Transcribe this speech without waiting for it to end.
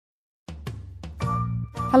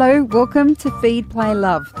Hello, welcome to Feed, Play,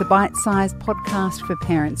 Love, the bite-sized podcast for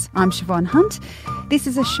parents. I'm Siobhan Hunt. This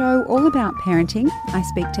is a show all about parenting. I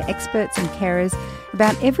speak to experts and carers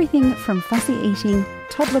about everything from fussy eating,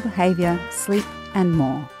 toddler behaviour, sleep and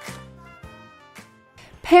more.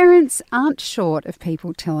 Parents aren't short of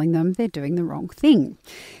people telling them they're doing the wrong thing.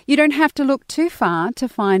 You don't have to look too far to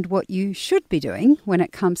find what you should be doing when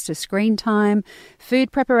it comes to screen time,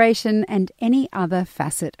 food preparation and any other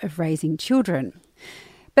facet of raising children.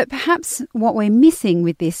 But perhaps what we're missing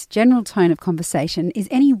with this general tone of conversation is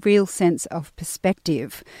any real sense of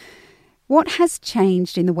perspective. What has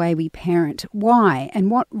changed in the way we parent? Why? And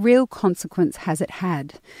what real consequence has it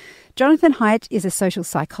had? Jonathan Haidt is a social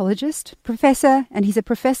psychologist, professor, and he's a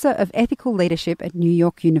professor of ethical leadership at New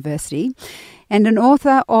York University and an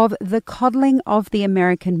author of The Coddling of the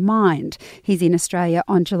American Mind. He's in Australia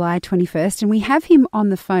on July 21st and we have him on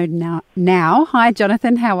the phone now. Hi,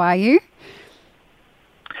 Jonathan. How are you?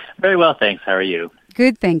 Very well, thanks. How are you?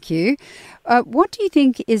 Good, thank you. What do you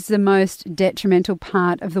think is the most detrimental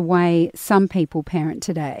part of the way some people parent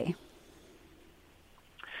today?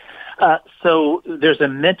 So there's a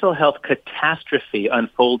mental health catastrophe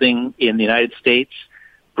unfolding in the United States,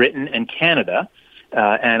 Britain, and Canada,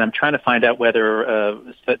 and I'm trying to find out whether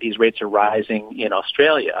these rates are rising in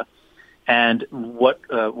Australia. And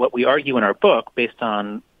what we argue in our book, based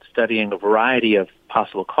on studying a variety of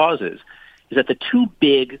possible causes, is that the two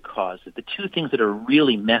big causes, the two things that are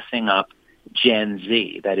really messing up Gen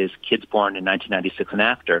Z, that is kids born in 1996 and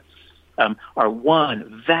after, are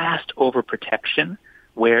one, vast overprotection,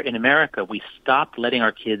 where in America we stopped letting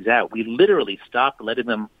our kids out. We literally stopped letting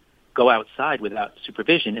them go outside without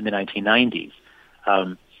supervision in the 1990s.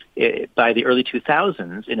 By the early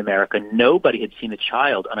 2000s in America, nobody had seen a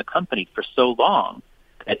child unaccompanied for so long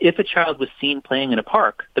that if a child was seen playing in a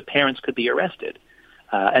park, the parents could be arrested.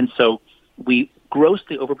 And so we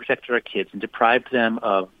grossly overprotected our kids and deprived them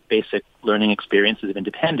of basic learning experiences of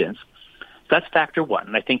independence. So that's factor one.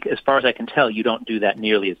 And I think, as far as I can tell, you don't do that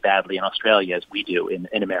nearly as badly in Australia as we do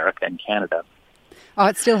in America and Canada. Oh,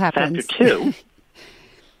 it still happens. Factor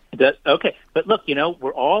two. Okay. But look,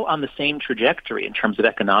 we're all on the same trajectory in terms of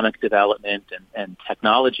economic development and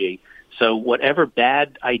technology. So whatever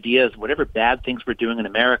bad ideas, whatever bad things we're doing in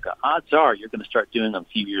America, odds are you're going to start doing them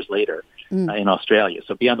a few years later in Australia.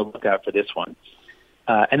 So be on the lookout for this one.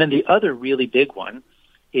 And then the other really big one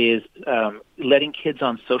is letting kids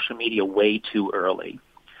on social media way too early.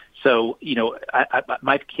 So,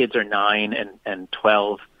 my kids are 9 and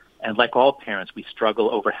 12, and like all parents, we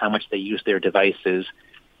struggle over how much they use their devices.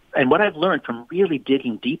 And what I've learned from really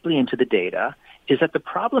digging deeply into the data is that the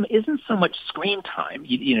problem isn't so much screen time.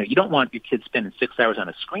 You don't want your kids spending 6 hours on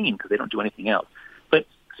a screen because they don't do anything else. But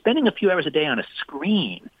spending a few hours a day on a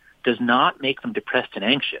screen does not make them depressed and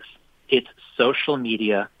anxious. It's social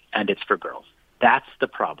media, and it's for girls. That's the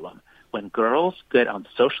problem. When girls get on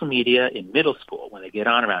social media in middle school, when they get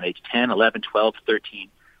on around age 10, 11, 12, 13,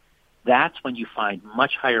 that's when you find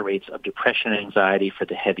much higher rates of depression and anxiety for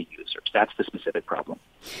the heavy users. That's the specific problem.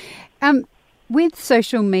 With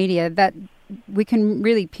social media, that we can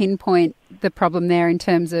really pinpoint the problem there in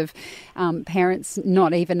terms of parents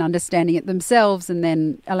not even understanding it themselves and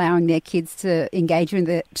then allowing their kids to engage with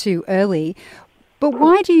it too early. But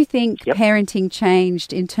why do you think parenting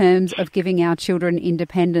changed in terms of giving our children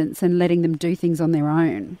independence and letting them do things on their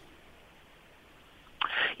own?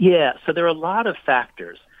 Yeah, so there are a lot of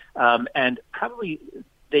factors, and probably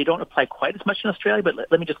they don't apply quite as much in Australia, but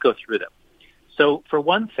let me just go through them. So for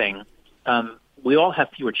one thing, we all have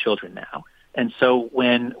fewer children now. And so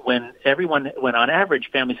when on average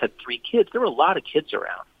families had 3 kids, there were a lot of kids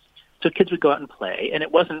around. So kids would go out and play, and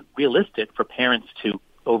it wasn't realistic for parents to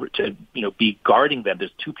be guarding them.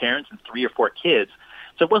 There's 2 parents and 3 or 4 kids,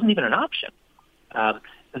 so it wasn't even an option.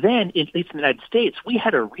 Then, at least in the United States, we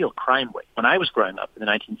had a real crime wave. When I was growing up in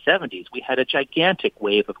the 1970s, we had a gigantic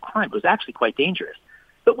wave of crime. It was actually quite dangerous,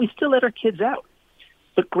 but we still let our kids out.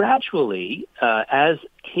 But gradually, as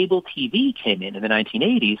cable TV came in the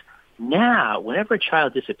 1980s, now, whenever a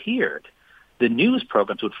child disappeared, the news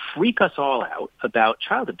programs would freak us all out about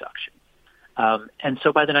child abduction. And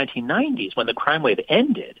so by the 1990s, when the crime wave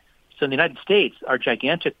ended, so in the United States, our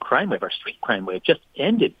gigantic crime wave, our street crime wave, just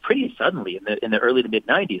ended pretty suddenly in the early to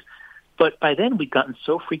mid-90s. But by then, we'd gotten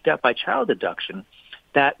so freaked out by child abduction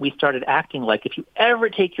that we started acting like if you ever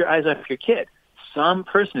take your eyes off your kid, some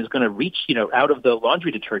person is going to reach, out of the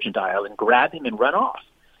laundry detergent aisle and grab him and run off.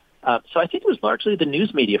 So I think it was largely the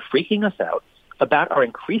news media freaking us out about our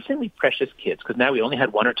increasingly precious kids, because now we only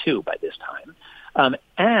had 1 or 2 by this time.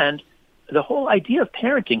 And the whole idea of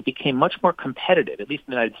parenting became much more competitive, at least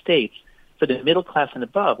in the United States, for the middle class and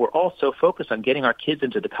above, we're all so focused on getting our kids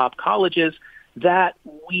into the top colleges that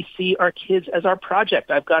we see our kids as our project.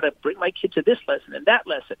 I've got to bring my kid to this lesson and that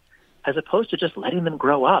lesson, as opposed to just letting them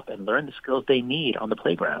grow up and learn the skills they need on the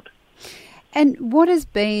playground. And what has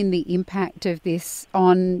been the impact of this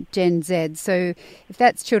on Gen Z? So if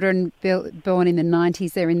that's children born in the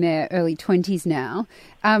 90s, they're in their early 20s now.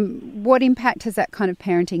 What impact has that kind of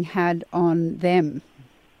parenting had on them?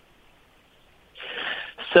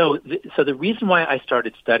 So the reason why I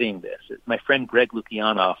started studying this is my friend Greg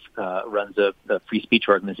Lukianoff runs a free speech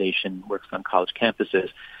organization, works on college campuses.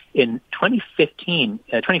 In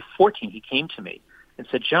 2014, he came to me and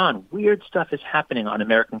said, John, weird stuff is happening on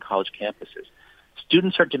American college campuses.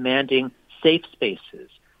 Students are demanding safe spaces,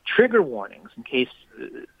 trigger warnings in case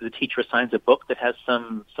the teacher assigns a book that has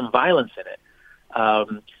some violence in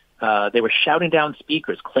it. They were shouting down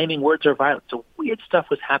speakers, claiming words are violent. So weird stuff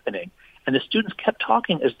was happening. And the students kept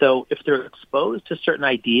talking as though if they're exposed to certain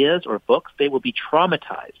ideas or books, they will be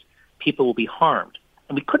traumatized. People will be harmed.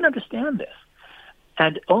 And we couldn't understand this.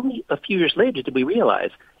 And only a few years later did we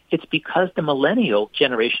realize it's because the millennial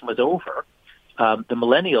generation was over. The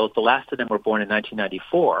millennials, the last of them were born in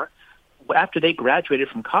 1994. After they graduated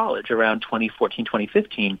from college around 2014,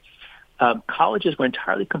 2015, colleges were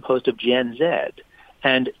entirely composed of Gen Z.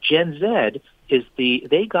 And Gen Z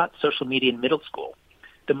they got social media in middle school.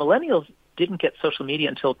 The millennials didn't get social media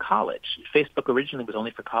until college. Facebook originally was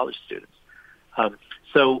only for college students.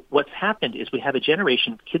 So what's happened is we have a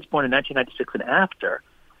generation, kids born in 1996 and after,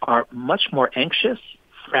 are much more anxious,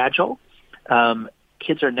 fragile.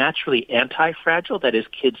 Kids are naturally anti-fragile. That is,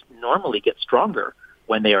 kids normally get stronger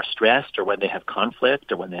when they are stressed or when they have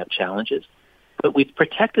conflict or when they have challenges. But we've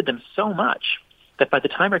protected them so much that by the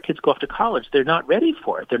time our kids go off to college, they're not ready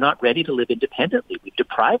for it. They're not ready to live independently. We've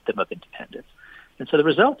deprived them of independence. And so the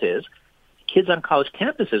result is kids on college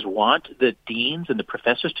campuses want the deans and the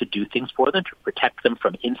professors to do things for them, to protect them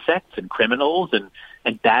from insects and criminals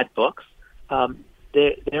and bad books.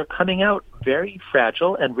 They're coming out very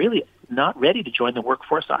fragile and really not ready to join the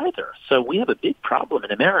workforce either. So we have a big problem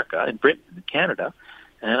in America, in Britain, and Canada,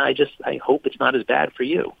 and I hope it's not as bad for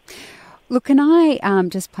you. Look, can I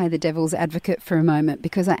just play the devil's advocate for a moment,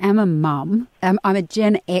 because I am a mum. I'm a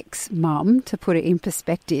Gen X mum, to put it in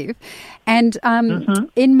perspective. And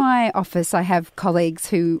in my office, I have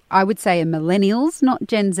colleagues who I would say are millennials, not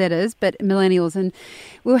Gen Zers, but millennials. And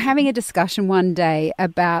we were having a discussion one day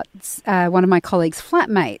about one of my colleagues'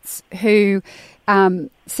 flatmates who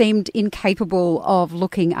seemed incapable of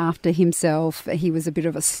looking after himself. He was a bit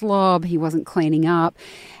of a slob. He wasn't cleaning up.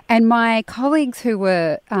 And my colleagues who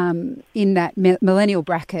were in that millennial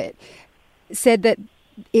bracket said that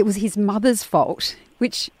it was his mother's fault,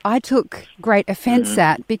 which I took great offence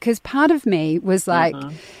at, because part of me was like,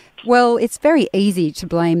 well, it's very easy to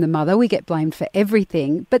blame the mother. We get blamed for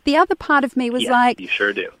everything. But the other part of me was like... you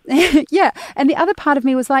sure do. Yeah. And the other part of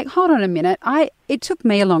me was like, hold on a minute. It took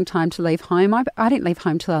me a long time to leave home. I didn't leave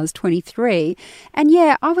home till I was 23. And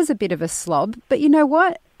yeah, I was a bit of a slob. But you know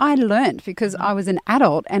what? I learned because I was an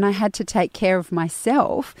adult and I had to take care of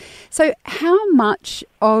myself. So how much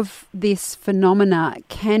of this phenomena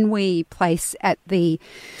can we place at the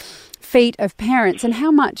feet of parents, and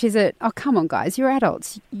how much is it, oh, come on, guys, you're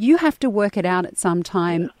adults. You have to work it out at some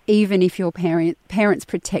time, even if your parents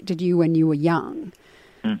protected you when you were young.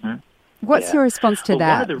 What's your response to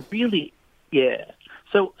that?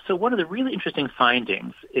 So one of the really interesting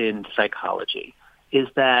findings in psychology is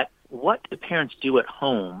that what the parents do at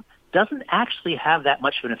home doesn't actually have that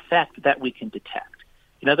much of an effect that we can detect.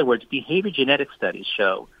 In other words, behavior genetic studies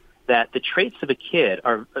show that the traits of a kid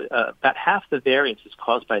are about half the variance is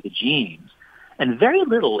caused by the genes, and very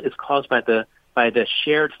little is caused by the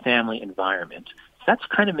shared family environment. So that's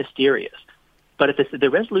kind of mysterious. But the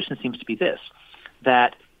resolution seems to be this,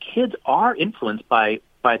 that kids are influenced by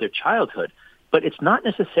their childhood, but it's not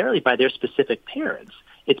necessarily by their specific parents.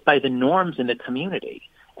 It's by the norms in the community.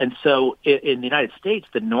 And so in the United States,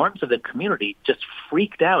 the norms of the community just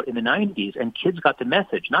freaked out in the 90s, and kids got the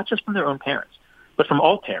message, not just from their own parents, but from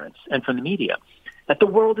all parents and from the media, that the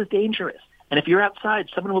world is dangerous. And if you're outside,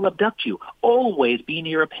 someone will abduct you. Always be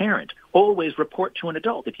near a parent. Always report to an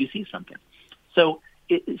adult if you see something. So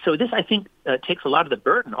this, I think, takes a lot of the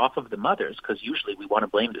burden off of the mothers, because usually we want to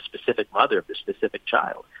blame the specific mother of the specific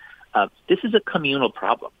child. This is a communal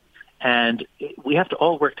problem. And we have to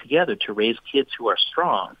all work together to raise kids who are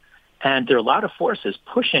strong. And there are a lot of forces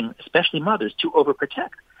pushing, especially mothers, to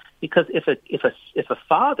overprotect. Because if a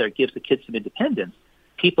father gives the kid some independence,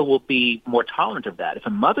 people will be more tolerant of that. If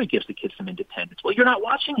a mother gives the kid some independence, well, you're not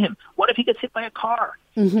watching him. What if he gets hit by a car?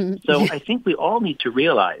 So I think we all need to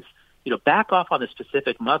realize, back off on the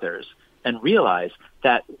specific mothers and realize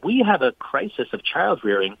that we have a crisis of child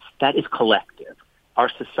rearing that is collective. Our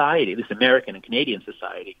society, this American and Canadian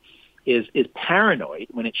society, is paranoid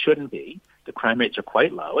when it shouldn't be. The crime rates are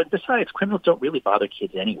quite low. And besides, criminals don't really bother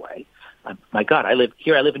kids anyway. My God, I live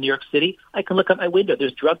in New York City. I can look out my window.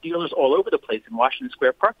 There's drug dealers all over the place in Washington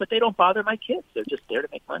Square Park, but they don't bother my kids. They're just there to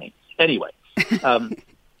make money. Anyway,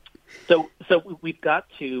 so we've got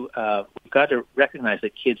to recognize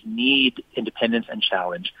that kids need independence and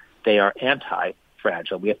challenge. They are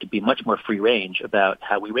anti-fragile. We have to be much more free range about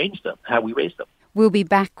how we raise them. We'll be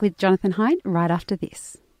back with Jonathan Haidt right after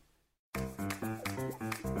this.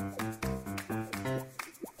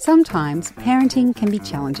 Sometimes parenting can be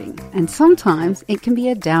challenging, and sometimes it can be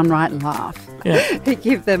a downright laugh. Yeah. They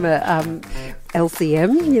give them a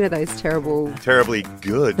LCM, those terrible... Terribly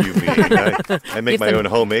good, you mean. I make my own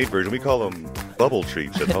homemade version. We call them bubble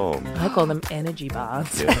treats at home. I call them energy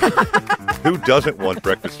bars. Yeah. Who doesn't want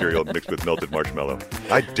breakfast cereal mixed with melted marshmallow?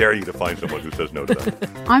 I dare you to find someone who says no to that.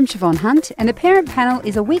 I'm Siobhan Hunt, and The Parent Panel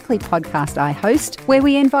is a weekly podcast I host where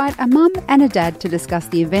we invite a mum and a dad to discuss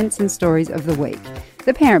the events and stories of the week.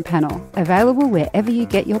 The Parent Panel, available wherever you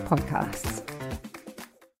get your podcasts.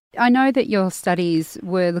 I know that your studies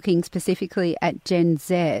were looking specifically at Gen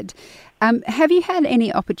Z. Have you had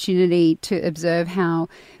any opportunity to observe how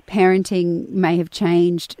parenting may have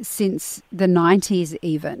changed since the 90s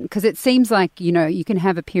even? Because it seems like, you can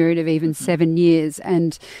have a period of even 7 years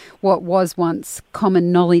and what was once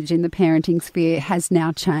common knowledge in the parenting sphere has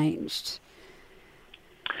now changed.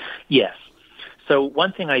 Yes. So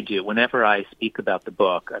one thing I do whenever I speak about the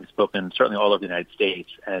book, I've spoken certainly all over the United States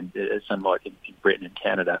and somewhat in Britain and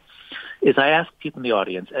Canada, is I ask people in the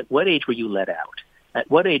audience, at what age were you let out? At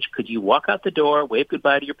what age could you walk out the door, wave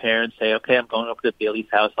goodbye to your parents, say, okay, I'm going over to Bailey's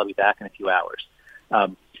house, I'll be back in a few hours.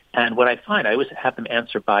 And what I find, I always have them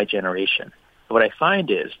answer by generation. What I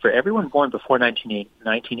find is for everyone born before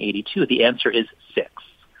 1982, the answer is 6,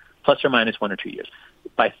 plus or minus 1 or 2 years.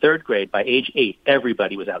 By third grade, by age 8,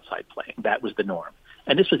 everybody was outside playing. That was the norm.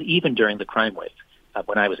 And this was even during the crime wave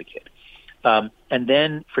when I was a kid. And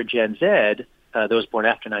then for Gen Z, those born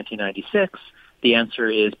after 1996, the answer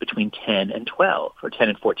is between 10 and 12, or 10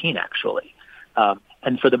 and 14, actually.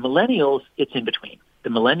 And for the millennials, it's in between. The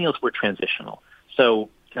millennials were transitional. So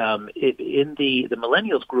the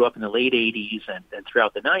millennials grew up in the late 80s and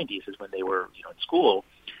throughout the 90s is when they were in school.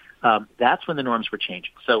 That's when the norms were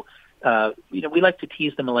changing. So we like to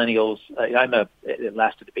tease the millennials. I'm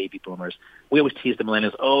last of the baby boomers. We always tease the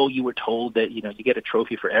millennials. Oh, you were told that, you get a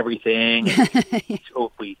trophy for everything.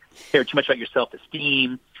 So we care too much about your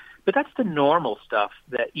self-esteem. But that's the normal stuff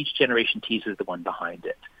that each generation teases the one behind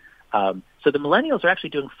it. So the millennials are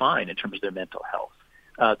actually doing fine in terms of their mental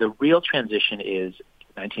health. The real transition is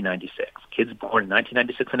 1996. Kids born in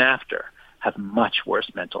 1996 and after have much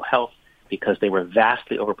worse mental health because they were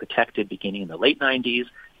vastly overprotected beginning in the late 90s,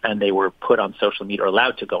 and they were put on social media or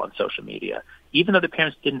allowed to go on social media. Even though the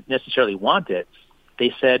parents didn't necessarily want it,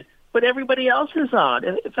 they said, but everybody else is on.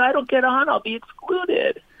 If I don't get on, I'll be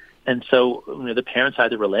excluded. And so the parents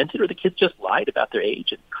either relented or the kids just lied about their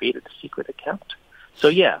age and created a secret account. So,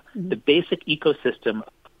 the basic ecosystem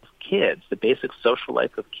of kids, the basic social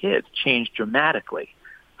life of kids changed dramatically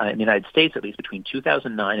in the United States, at least between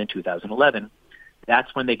 2009 and 2011.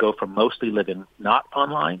 That's when they go from mostly living not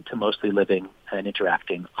online to mostly living and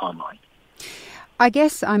interacting online. I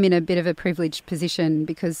guess I'm in a bit of a privileged position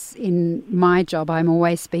because in my job I'm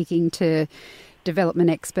always speaking to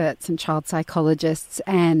development experts and child psychologists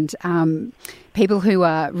and people who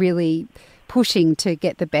are really pushing to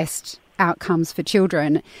get the best outcomes for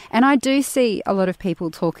children. And I do see a lot of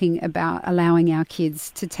people talking about allowing our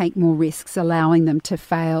kids to take more risks, allowing them to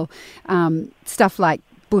fail, stuff like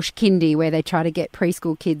bush kindy, where they try to get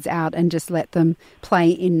preschool kids out and just let them play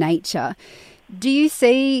in nature. Do you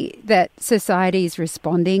see that society is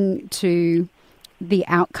responding to the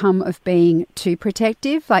outcome of being too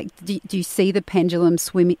protective? Like, do you see the pendulum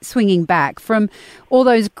swinging back from all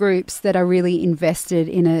those groups that are really invested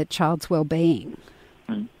in a child's well-being?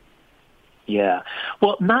 Yeah.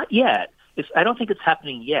 Well, not yet. I don't think it's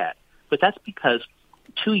happening yet, but that's because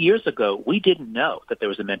 2 years ago, we didn't know that there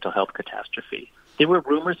was a mental health catastrophe. There were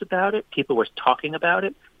rumors about it. People were talking about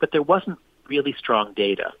it, but there wasn't really strong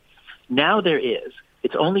data. Now there is.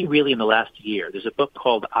 It's only really in the last year. There's a book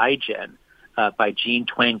called iGen by Jean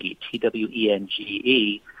Twenge,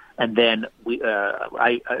 Twenge, and then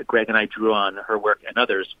Greg and I drew on her work and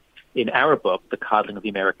others in our book, The Coddling of the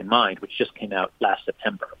American Mind, which just came out last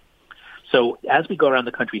September. So as we go around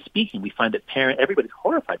the country speaking, we find that everybody's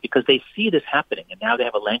horrified because they see this happening, and now they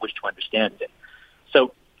have a language to understand it.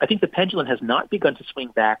 So I think the pendulum has not begun to swing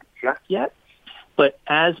back just yet, But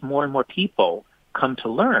as more and more people come to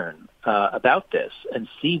learn about this and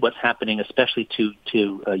see what's happening, especially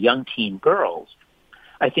to young teen girls,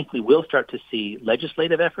 I think we will start to see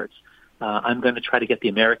legislative efforts. I'm going to try to get the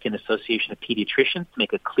American Association of Pediatricians to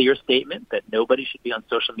make a clear statement that nobody should be on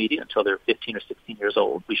social media until they're 15 or 16 years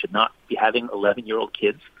old. We should not be having 11-year-old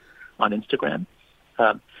kids on Instagram.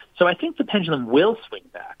 So I think the pendulum will swing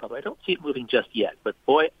back, although I don't see it moving just yet. But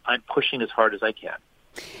boy, I'm pushing as hard as I can.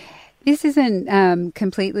 This isn't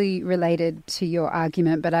completely related to your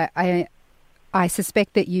argument, but I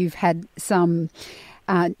suspect that you've had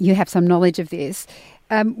you have some knowledge of this.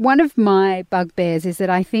 One of my bugbears is that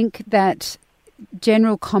I think that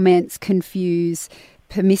general comments confuse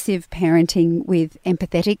permissive parenting with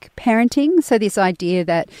empathetic parenting. So this idea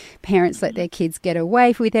that parents let their kids get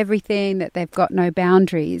away with everything, that they've got no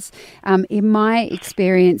boundaries. In my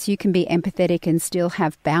experience, you can be empathetic and still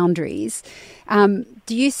have boundaries. Do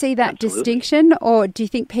you see that Absolutely. distinction, or do you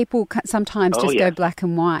think people sometimes just yes. go black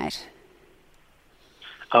and white?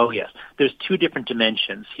 Oh, yes. There's two different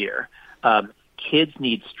dimensions here. Kids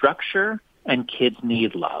need structure and kids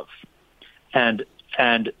need love. And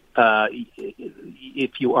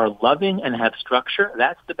if you are loving and have structure,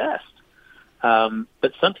 that's the best.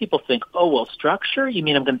 But some people think, oh, well, structure? You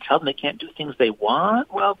mean I'm going to tell them they can't do things they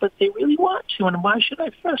want? Well, but they really want to, and why should I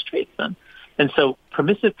frustrate them? And so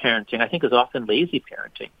permissive parenting, I think, is often lazy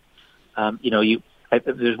parenting.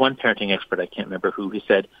 There's one parenting expert, I can't remember who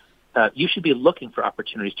said, you should be looking for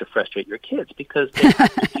opportunities to frustrate your kids because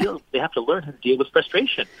they have to learn how to deal with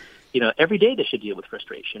frustration. Every day they should deal with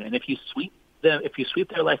frustration. And if you sweep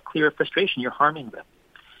their life clear of frustration, you're harming them.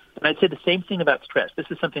 And I'd say the same thing about stress. This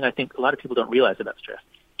is something I think a lot of people don't realize about stress.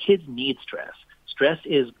 Kids need stress. Stress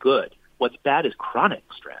is good. What's bad is chronic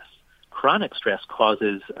stress. Chronic stress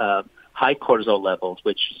causes high cortisol levels,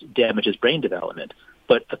 which damages brain development.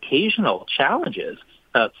 But occasional challenges,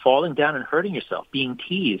 falling down and hurting yourself, being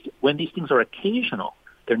teased, when these things are occasional,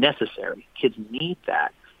 they're necessary. Kids need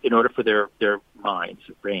that in order for their brains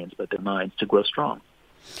to grow strong.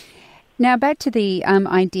 Now, back to the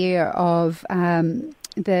idea of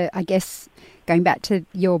going back to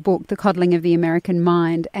your book, The Coddling of the American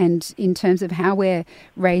Mind, and in terms of how we're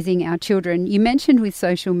raising our children, you mentioned with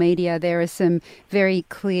social media there are some very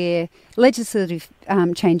clear legislative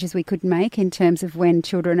changes we could make in terms of when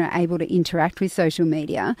children are able to interact with social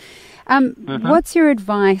media. What's your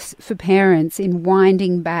advice for parents in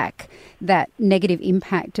winding back that negative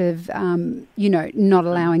impact of, not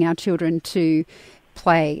allowing our children to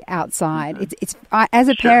play outside? As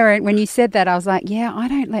a parent, when you said that, I was like, yeah, I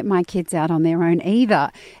don't let my kids out on their own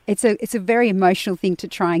either. It's a very emotional thing to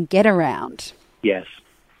try and get around. Yes,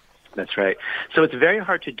 that's right. So it's very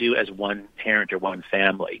hard to do as one parent or one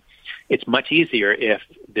family. It's much easier if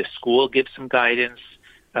the school gives some guidance,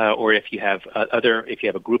 or if you have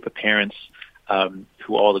a group of parents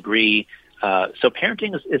who all agree. So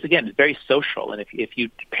parenting is again very social, and if you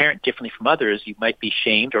parent differently from others, you might be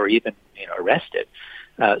shamed or even arrested.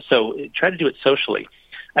 So try to do it socially.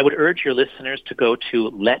 I would urge your listeners to go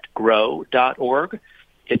to letgrow.org.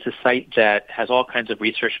 It's a site that has all kinds of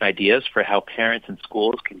research and ideas for how parents and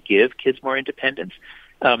schools can give kids more independence.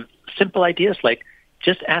 Simple ideas like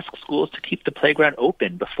just ask schools to keep the playground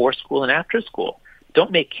open before school and after school.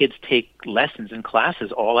 Don't make kids take lessons in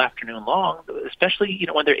classes all afternoon long, especially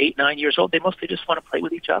when they're 8, 9 years old. They mostly just want to play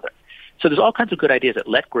with each other. So there's all kinds of good ideas at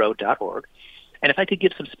letgrow.org. And if I could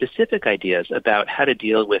give some specific ideas about how to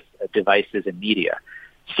deal with devices and media,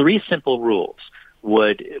 3 simple rules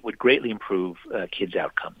would greatly improve kids'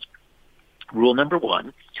 outcomes. Rule number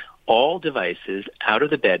 1, all devices out of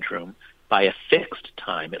the bedroom by a fixed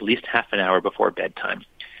time, at least half an hour before bedtime.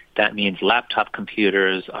 That means laptop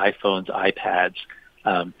computers, iPhones, iPads,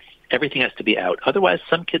 everything has to be out. Otherwise,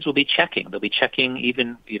 some kids will be checking. They'll be checking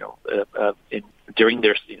even, during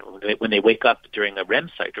their, when they wake up during a REM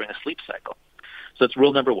cycle, during a sleep cycle. So it's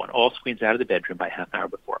rule number 1, all screens out of the bedroom by half an hour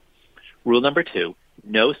before. Rule number 2,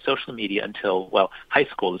 no social media until, high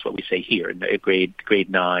school is what we say here, in grade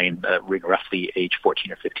 9, roughly age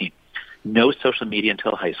 14 or 15. No social media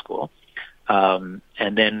until high school. And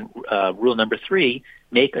then rule number 3,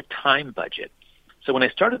 make a time budget. So when I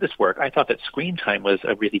started this work, I thought that screen time was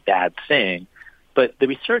a really bad thing. But the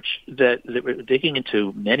research that we're digging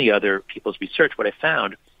into many other people's research, what I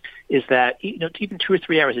found is that even 2 or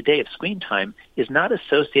 3 hours a day of screen time is not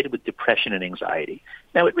associated with depression and anxiety.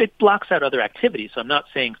 Now, it blocks out other activities, so I'm not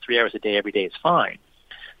saying 3 hours a day every day is fine.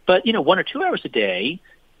 But, 1 or 2 hours a day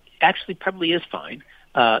actually probably is fine.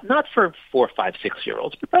 Not for 4, 5,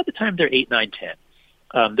 6-year-olds, but by the time they're 8, 9,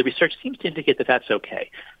 10. The research seems to indicate that that's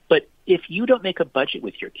okay. But if you don't make a budget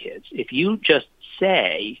with your kids, if you just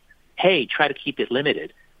say, hey, try to keep it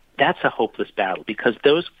limited, that's a hopeless battle, because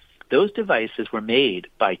those devices were made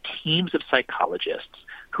by teams of psychologists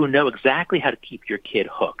who know exactly how to keep your kid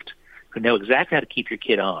hooked, who know exactly how to keep your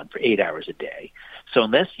kid on for 8 hours a day. So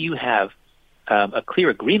unless you have a clear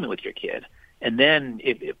agreement with your kid, and then,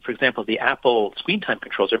 if, for example, the Apple screen time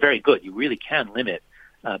controls are very good. You really can limit,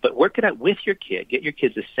 but work it out with your kid. Get your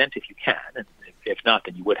kid's assent if you can, and if not,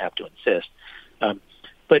 then you would have to insist.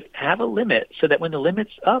 But have a limit so that when the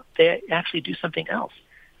limit's up, they actually do something else.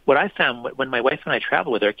 What I found when my wife and I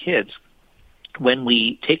travel with our kids, when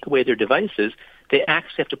we take away their devices, they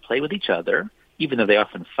actually have to play with each other, even though they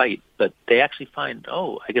often fight. But they actually find,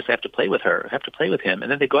 oh, I guess I have to play with her, I have to play with him,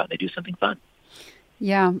 and then they go out and they do something fun.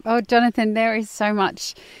 Yeah. Oh, Jonathan, there is so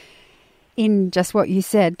much in just what you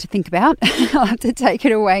said to think about. I'll have to take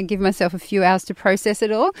it away and give myself a few hours to process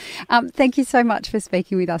it all. Thank you so much for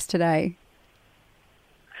speaking with us today.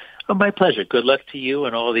 Oh, my pleasure. Good luck to you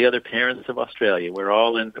and all the other parents of Australia. We're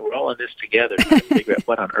all in this together, trying to figure out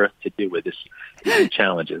what on earth to do with these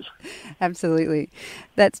challenges. Absolutely.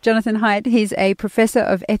 That's Jonathan Haidt. He's a professor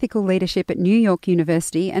of ethical leadership at New York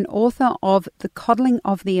University and author of The Coddling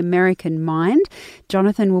of the American Mind.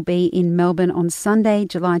 Jonathan will be in Melbourne on Sunday,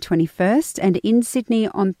 July 21st, and in Sydney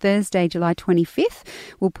on Thursday, July 25th.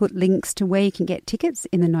 We'll put links to where you can get tickets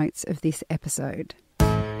in the notes of this episode.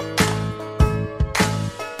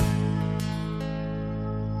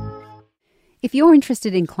 If you're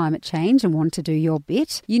interested in climate change and want to do your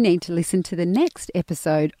bit, you need to listen to the next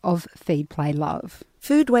episode of Feed, Play, Love.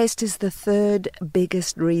 Food waste is the third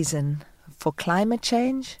biggest reason for climate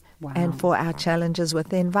change. Wow. And for our challenges with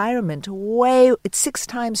the environment. It's 6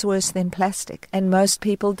 times worse than plastic, and most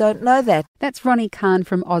people don't know that. That's Ronnie Khan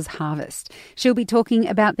from Oz Harvest. She'll be talking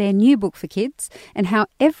about their new book for kids and how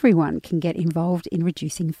everyone can get involved in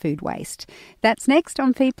reducing food waste. That's next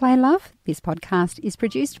on Feed, Play, Love. This podcast is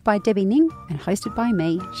produced by Debbie Ning and hosted by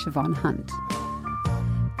me, Siobhan Hunt.